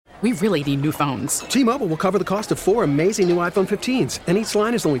We really need new phones. T-Mobile will cover the cost of 4 amazing new iPhone 15s, and each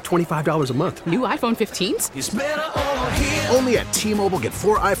line is only $25 a month. New iPhone 15s? It's better over here. Only at T-Mobile, get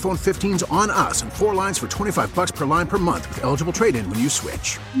 4 iPhone 15s on us and 4 lines for $25 per line per month with eligible trade-in when you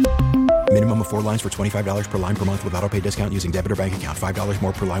switch. Minimum of 4 lines for $25 per line per month with autopay discount using debit or bank account. $5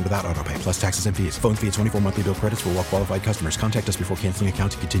 more per line without autopay, plus taxes and fees. Phone fee at 24 monthly bill credits for well-qualified customers. Contact us before canceling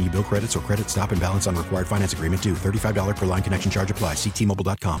account to continue bill credits or credit stop and balance on required finance agreement due. $35 per line connection charge applies. See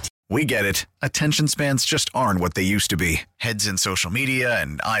T-Mobile.com. We get it. Attention spans just aren't what they used to be. Heads in social media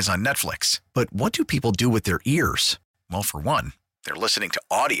and eyes on Netflix. But what do people do with their ears? Well, for one, they're listening to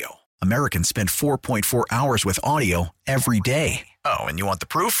audio. Americans spend 4.4 hours with audio every day. Oh, and you want the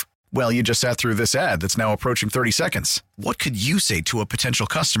proof? Well, you just sat through this ad that's now approaching 30 seconds. What could you say to a potential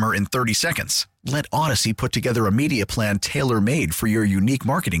customer in 30 seconds? Let Odyssey put together a media plan tailor-made for your unique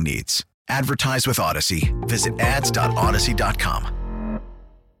marketing needs. Advertise with Odyssey. Visit ads.odyssey.com.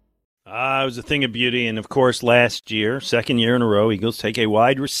 It was a thing of beauty. And, of course, last year, second year in a row, Eagles take a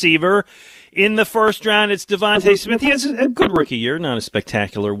wide receiver. In the first round, it's Devontae Smith. He has a good rookie year, not a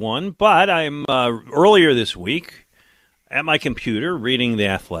spectacular one. But I'm earlier this week at my computer reading The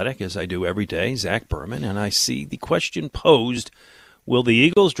Athletic, as I do every day, Zach Berman, and I see the question posed, will the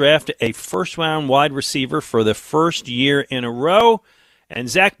Eagles draft a first-round wide receiver for the first year in a row? And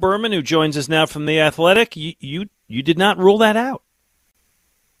Zach Berman, who joins us now from The Athletic, you did not rule that out.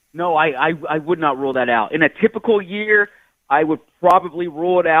 No, I would not rule that out. In a typical year, I would probably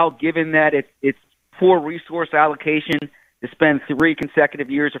rule it out, given that it's poor resource allocation to spend 3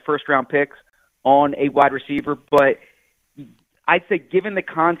 consecutive years of first-round picks on a wide receiver. But I'd say given the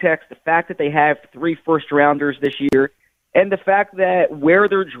context, the fact that they have 3 first-rounders this year, and the fact that where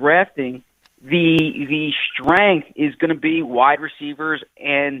they're drafting, the strength is going to be wide receivers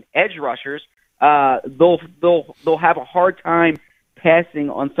and edge rushers, they'll have a hard time passing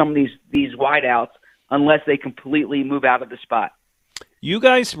on some of these wideouts unless they completely move out of the spot. You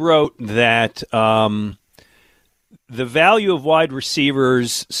guys wrote that the value of wide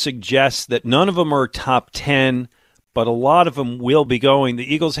receivers suggests that none of them are top 10, but a lot of them will be going.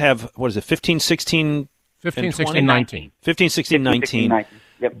 The Eagles have, 15, 16, 19. 15, 16, 19.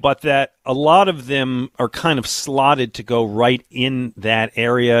 Yep. But that a lot of them are kind of slotted to go right in that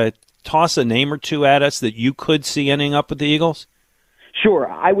area. Toss a name or two at us that you could see ending up with the Eagles.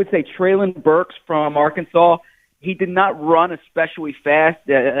 Sure. I would say Treylon Burks from Arkansas. He did not run especially fast,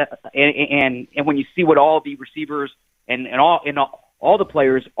 and when you see what all the receivers and all the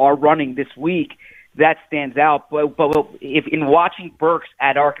players are running this week, that stands out. But if in watching Burks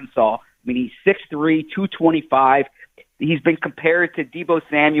at Arkansas, I mean, he's 6'3", 225. He's been compared to Deebo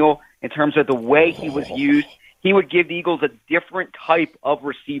Samuel in terms of the way he was used. He would give the Eagles a different type of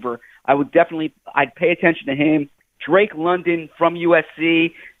receiver. I'd pay attention to him. Drake London from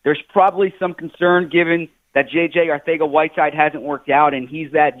USC. There's probably some concern given that J.J. Arcega-Whiteside hasn't worked out, and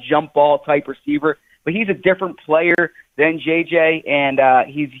he's that jump ball type receiver. But he's a different player than J.J., and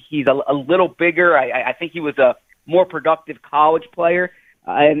he's a little bigger. I think he was a more productive college player.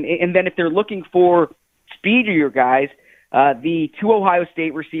 And then if they're looking for speedier guys, the 2 Ohio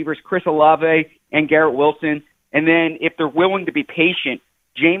State receivers, Chris Olave and Garrett Wilson. And then if they're willing to be patient,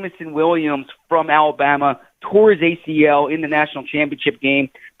 Jameson Williams from Alabama tore his ACL in the national championship game,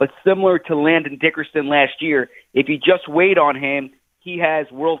 but similar to Landon Dickerson last year, if you just wait on him, he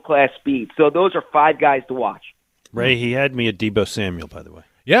has world-class speed. So those are 5 guys to watch. Ray, he had me at Deebo Samuel, by the way.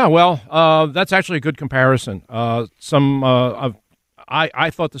 Yeah, well, that's actually a good comparison. I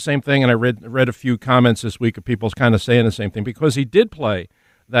thought the same thing, and I read a few comments this week of people kind of saying the same thing, because he did play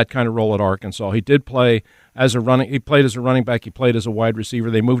that kind of role at Arkansas. He did play he played as a running back, he played as a wide receiver.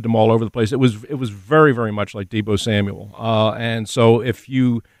 They moved him all over the place. It was very, very much like Deebo Samuel. And so if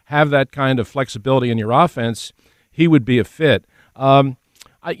you have that kind of flexibility in your offense, he would be a fit.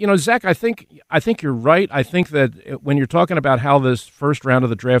 Zach, I think you're right. I think that when you're talking about how this first round of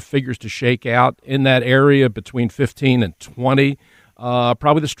the draft figures to shake out in that area between 15 and 20,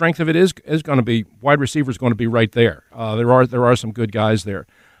 probably the strength of it is going to be wide receiver is going to be right there. There are some good guys there.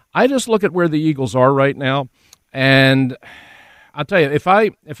 I just look at where the Eagles are right now, and I'll tell you, if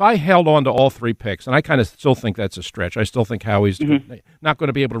I held on to all 3 picks, and I kind of still think that's a stretch. I still think Howie's not going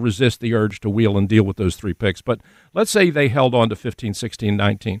to be able to resist the urge to wheel and deal with those 3 picks. But let's say they held on to 15, 16,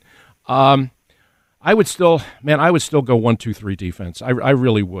 19. I would still go 1, 2, 3 defense. I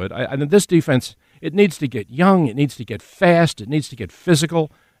really would. And this defense, it needs to get young, it needs to get fast, it needs to get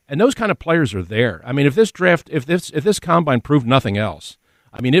physical, and those kind of players are there. I mean, if this combine proved nothing else,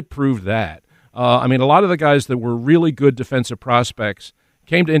 I mean, it proved that. A lot of the guys that were really good defensive prospects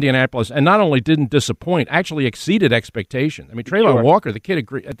came to Indianapolis and not only didn't disappoint, actually exceeded expectation. I mean, Traylon Walker, the kid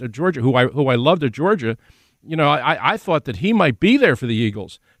at Georgia, who I loved at Georgia, I thought that he might be there for the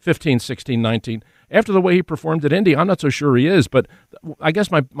Eagles 15, 16, 19. After the way he performed at Indy, I'm not so sure he is. But I guess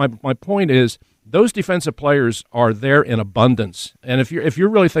my point is those defensive players are there in abundance. And if you're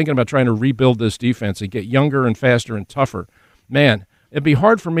really thinking about trying to rebuild this defense and get younger and faster and tougher, man, it'd be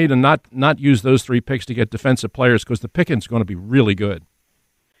hard for me to not use those 3 picks to get defensive players because the picking's going to be really good.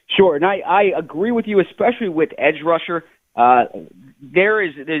 Sure, and I agree with you, especially with edge rusher. There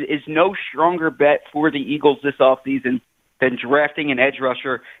is no stronger bet for the Eagles this offseason than drafting an edge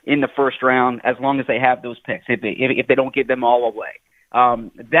rusher in the first round, as long as they have those picks. If they don't give them all away,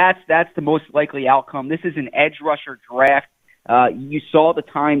 that's the most likely outcome. This is an edge rusher draft. You saw the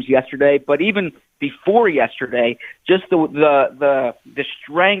times yesterday, but even before yesterday, just the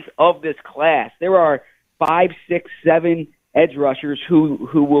strength of this class. There are 5, 6, 7 edge rushers who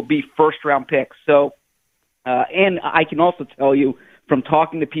will be first round picks. So, and I can also tell you from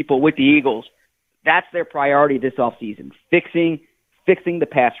talking to people with the Eagles, that's their priority this offseason, fixing the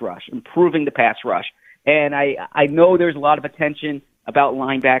pass rush, improving the pass rush. And I know there's a lot of attention about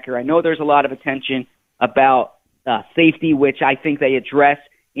linebacker. I know there's a lot of attention about safety, which I think they address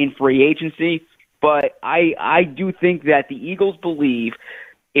in free agency. But I do think that the Eagles believe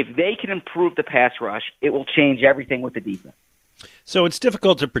if they can improve the pass rush, it will change everything with the defense. So it's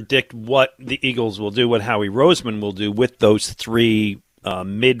difficult to predict what the Eagles will do, what Howie Roseman will do with those 3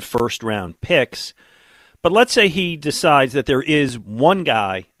 mid-first-round picks. But let's say he decides that there is one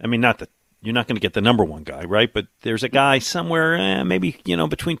guy. I mean, not that you're not going to get the number 1 guy, right? But there's a guy somewhere, maybe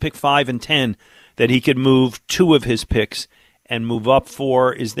between pick 5 and 10, that he could move 2 of his picks and move up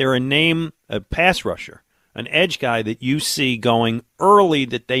for. Is there a name, a pass rusher, an edge guy that you see going early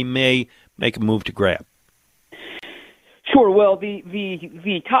that they may make a move to grab? Sure. Well,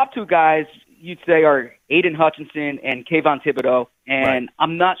 the top 2 guys you'd say are Aiden Hutchinson and Kayvon Thibodeau, and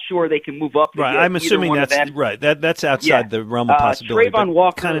I'm not sure they can move up. Right. I'm assuming that's right. That's outside the realm of possibility. Trayvon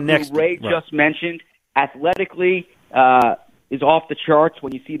Walker, kind of next, who Ray just mentioned, athletically is off the charts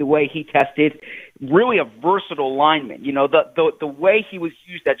when you see the way he tested. Really a versatile lineman. The way he was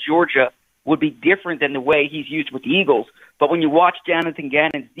used at Georgia would be different than the way he's used with the Eagles. But when you watch Jonathan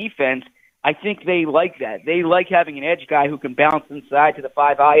Gannon's defense, I think they like that. They like having an edge guy who can bounce inside to the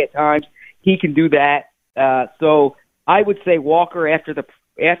 5-eye at times. He can do that. So I would say Walker, after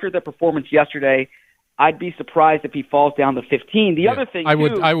the performance yesterday, I'd be surprised if he falls down to 15. The other thing, I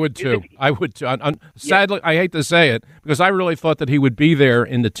would too. Sadly, I hate to say it because I really thought that he would be there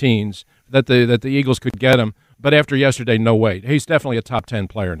in the teens, that the Eagles could get him. But after yesterday, no way. He's definitely a top 10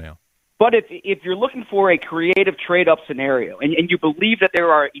 player now. But if you're looking for a creative trade-up scenario and you believe that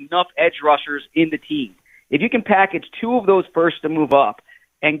there are enough edge rushers in the team, if you can package 2 of those first to move up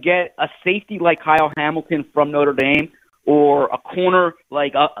and get a safety like Kyle Hamilton from Notre Dame or a corner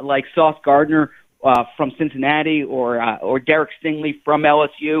like Sauce Gardner from Cincinnati or Derek Stingley from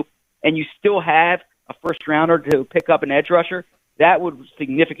LSU, and you still have a first-rounder to pick up an edge rusher, that would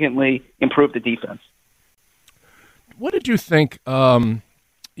significantly improve the defense. What did you think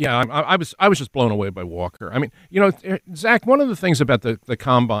Yeah, I was just blown away by Walker. I mean, Zach, one of the things about the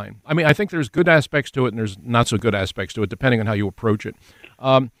Combine, I mean, I think there's good aspects to it and there's not so good aspects to it, depending on how you approach it.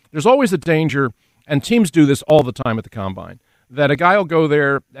 There's always a danger, and teams do this all the time at the Combine, that a guy will go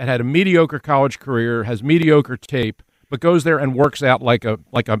there that had a mediocre college career, has mediocre tape, but goes there and works out like a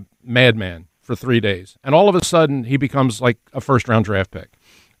madman for 3 days. And all of a sudden, he becomes like a first-round draft pick.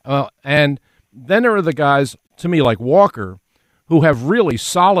 And then there are the guys, to me, like Walker, who have really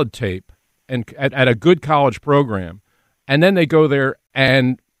solid tape and at a good college program, and then they go there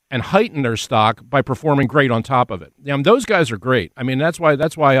and heighten their stock by performing great on top of it. Those guys are great. I mean, that's why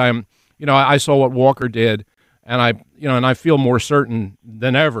I'm, I saw what Walker did, and I feel more certain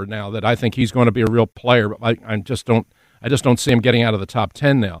than ever now that I think he's going to be a real player. But I just don't see him getting out of the top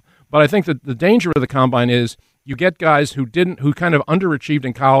 10 now. But I think that the danger of the Combine is you get guys who kind of underachieved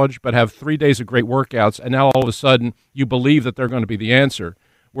in college but have 3 days of great workouts, and now all of a sudden you believe that they're going to be the answer.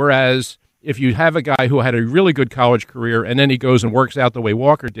 Whereas if you have a guy who had a really good college career and then he goes and works out the way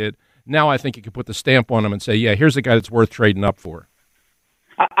Walker did, now I think you can put the stamp on him and say, yeah, here's a guy that's worth trading up for.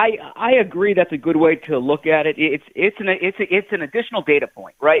 I agree. That's a good way to look at it. It's an additional data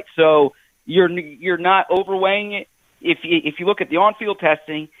point, right? So you're not overweighing it. If you look at the on-field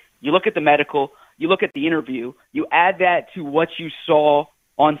testing, you look at the medical, you look at the interview, you add that to what you saw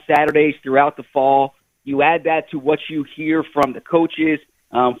on Saturdays throughout the fall, you add that to what you hear from the coaches,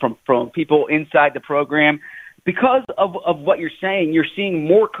 from people inside the program. Because of what you're saying, you're seeing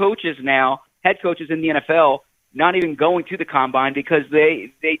more coaches now, head coaches in the NFL, not even going to the combine because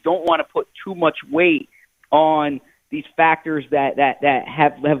they don't want to put too much weight on these factors that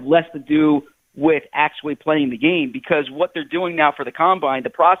have less to do with actually playing the game, because what they're doing now for the combine, the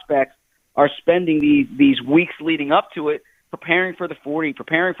prospects are spending these weeks leading up to it preparing for the 40,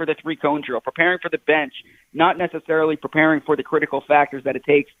 preparing for the 3-cone drill, preparing for the bench, not necessarily preparing for the critical factors that it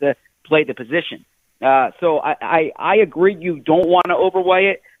takes to play the position. So I agree you don't want to overweigh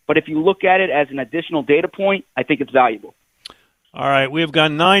it, but if you look at it as an additional data point, I think it's valuable. All right, we have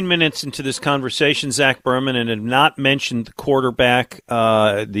gone 9 minutes into this conversation, Zach Berman, and have not mentioned the quarterback.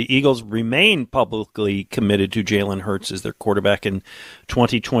 The Eagles remain publicly committed to Jalen Hurts as their quarterback in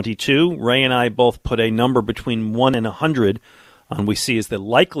 2022. Ray and I both put a number between 1 and 100 on we see as the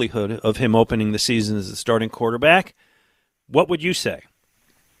likelihood of him opening the season as the starting quarterback. What would you say?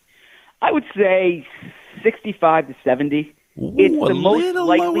 I would say 65 to 70. It's the most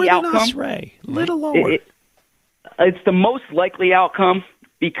likely outcome. Us, Ray. Little lower. It's the most likely outcome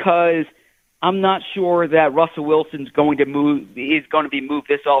because I'm not sure that Russell Wilson's going to be moved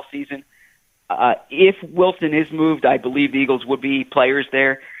this all season. If Wilson is moved, I believe the Eagles would be players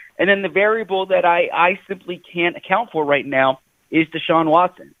there. And then the variable that I simply can't account for right now is Deshaun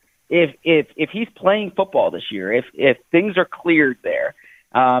Watson. If he's playing football this year, if things are cleared there,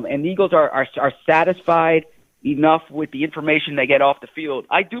 and the Eagles are satisfied enough with the information they get off the field,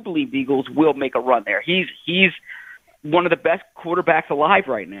 I do believe the Eagles will make a run there. He's one of the best quarterbacks alive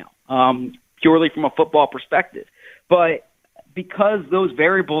right now, purely from a football perspective. But because those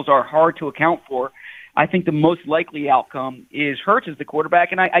variables are hard to account for, I think the most likely outcome is Hurts as the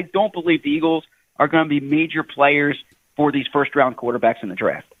quarterback, and I don't believe the Eagles are going to be major players for these first-round quarterbacks in the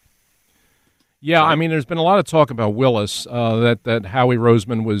draft. Yeah, I mean, there's been a lot of talk about Willis, that Howie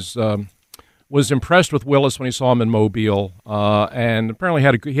Roseman was impressed with Willis when he saw him in Mobile, and apparently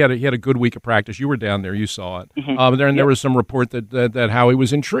he had a good week of practice. You were down there, you saw it. Mm-hmm. There was some report that Howie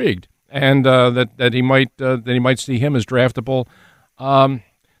was intrigued, and that he might see him as draftable.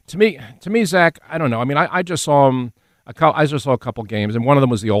 To me, Zach, I don't know. I mean, I just saw him. I just saw a couple games, and one of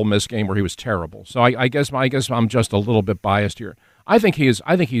them was the Ole Miss game where he was terrible. So I guess I'm just a little bit biased here. I think he's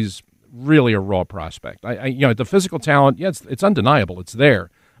really a raw prospect. The physical talent, yeah, it's undeniable. It's there.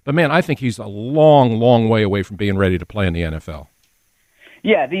 But, man, I think he's a long, long way away from being ready to play in the NFL.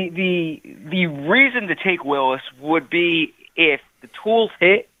 Yeah, the reason to take Willis would be if the tools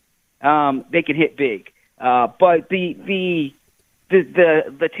hit, they can hit big. But the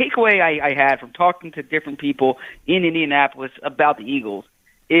takeaway I had from talking to different people in Indianapolis about the Eagles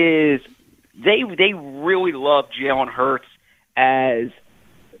is they really love Jalen Hurts as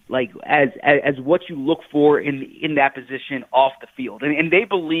what you look for in that position off the field, and they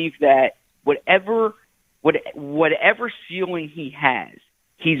believe that whatever ceiling he has,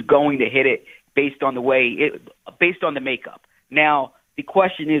 he's going to hit it based on the makeup. Now the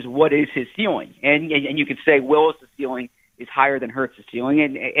question is, what is his ceiling? And you could say Willis' ceiling is higher than Hurts' ceiling,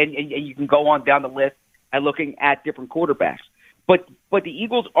 and you can go on down the list at looking at different quarterbacks. But the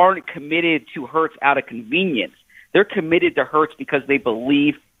Eagles aren't committed to Hurts out of convenience. They're committed to Hurts because they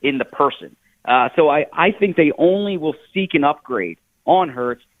believe in the person. So I think they only will seek an upgrade on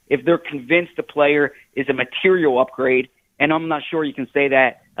Hurts if they're convinced the player is a material upgrade, and I'm not sure you can say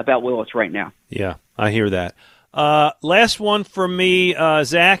that about Willis right now. Yeah, I hear that. Last one from me,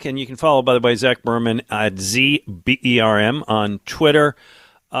 Zach, and you can follow, by the way, Zach Berman at ZBERM on Twitter.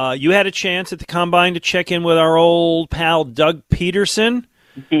 You had a chance at the Combine to check in with our old pal Doug Peterson.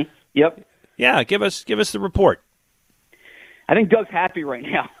 Mm-hmm. Yep. Yeah, give us the report. I think Doug's happy right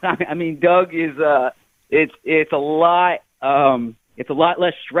now. I mean, Doug is it's a lot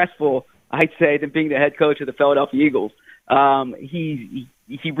less stressful, I'd say, than being the head coach of the Philadelphia Eagles. He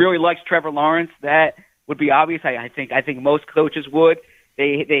really likes Trevor Lawrence. That would be obvious. I think most coaches would.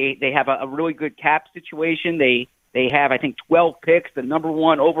 They have a really good cap situation. They have, I think, 12 picks, the number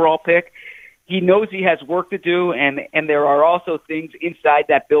one overall pick. He knows he has work to do, and there are also things inside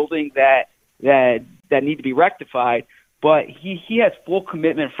that building that need to be rectified. But he has full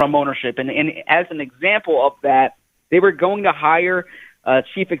commitment from ownership, and as an example of that, they were going to hire an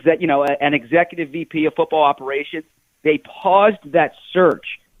executive VP of football operations. They paused that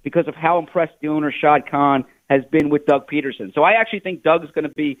search because of how impressed the owner, Shad Khan, has been with Doug Peterson. So I actually think Doug is going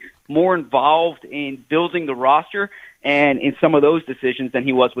to be more involved in building the roster and in some of those decisions than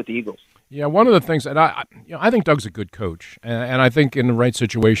he was with the Eagles. Yeah, one of the things that I think Doug's a good coach, and I think in the right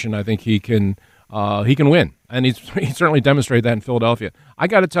situation, I think he can win, and he certainly demonstrated that in Philadelphia. I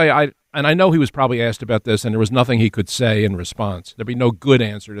got to tell you, I know he was probably asked about this, and there was nothing he could say in response. There'd be no good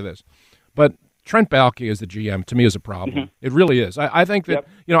answer to this, but Trent Baalke as the GM to me is a problem. Mm-hmm. It really is. I think that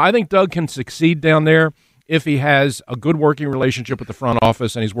I think Doug can succeed down there if he has a good working relationship with the front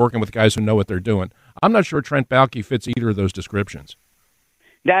office and he's working with guys who know what they're doing. I'm not sure Trent Baalke fits either of those descriptions.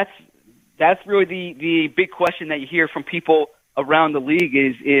 That's really the big question that you hear from people around the league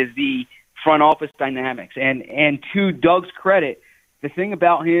is the front office dynamics. And to Doug's credit, the thing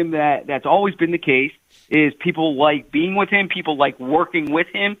about him that's always been the case is people like being with him, people like working with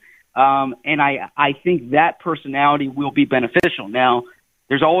him, and I think that personality will be beneficial. Now,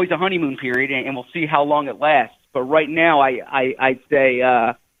 there's always a honeymoon period, and we'll see how long it lasts. But right now, I'd say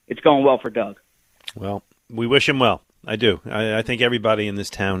it's going well for Doug. Well, we wish him well. I do. I think everybody in this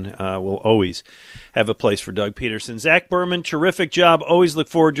town will always have a place for Doug Peterson. Zach Berman, terrific job. Always look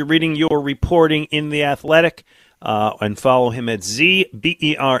forward to reading your reporting in The Athletic. And follow him at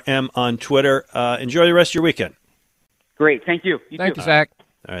ZBERM on Twitter. Enjoy the rest of your weekend. Great. Thank you. Thank you, Zach.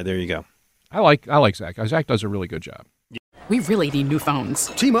 All right, there you go. I like Zach. Zach does a really good job. We really need new phones.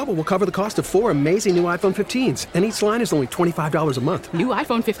 T-Mobile will cover the cost of 4 amazing new iPhone 15s, and each line is only $25 a month. New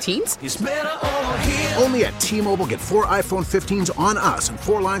iPhone 15s? It's better over here. Only at T-Mobile, get 4 iPhone 15s on us and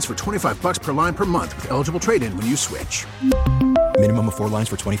 4 lines for $25 per line per month with eligible trade-in when you switch. Minimum of 4 lines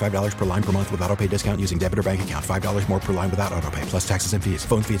for $25 per line per month with auto-pay discount using debit or bank account. $5 more per line without auto-pay, plus taxes and fees.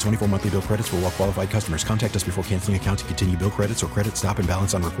 Phone fee at 24 monthly bill credits for well-qualified customers. Contact us before canceling account to continue bill credits or credit stop and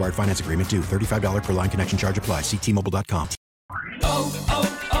balance on required finance agreement due. $35 per line connection charge applies. See T-Mobile.com.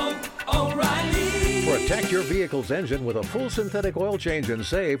 O'Reilly. Protect your vehicle's engine with a full synthetic oil change and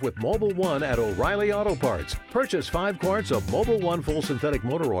save with Mobil 1 at O'Reilly Auto Parts. Purchase 5 quarts of Mobil 1 full synthetic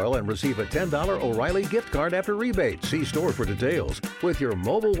motor oil and receive a $10 O'Reilly gift card after rebate. See store for details. With your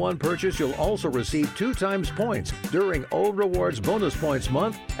Mobil 1 purchase, you'll also receive 2 times points during O Rewards Bonus Points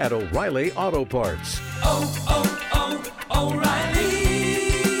Month at O'Reilly Auto Parts. O'Reilly.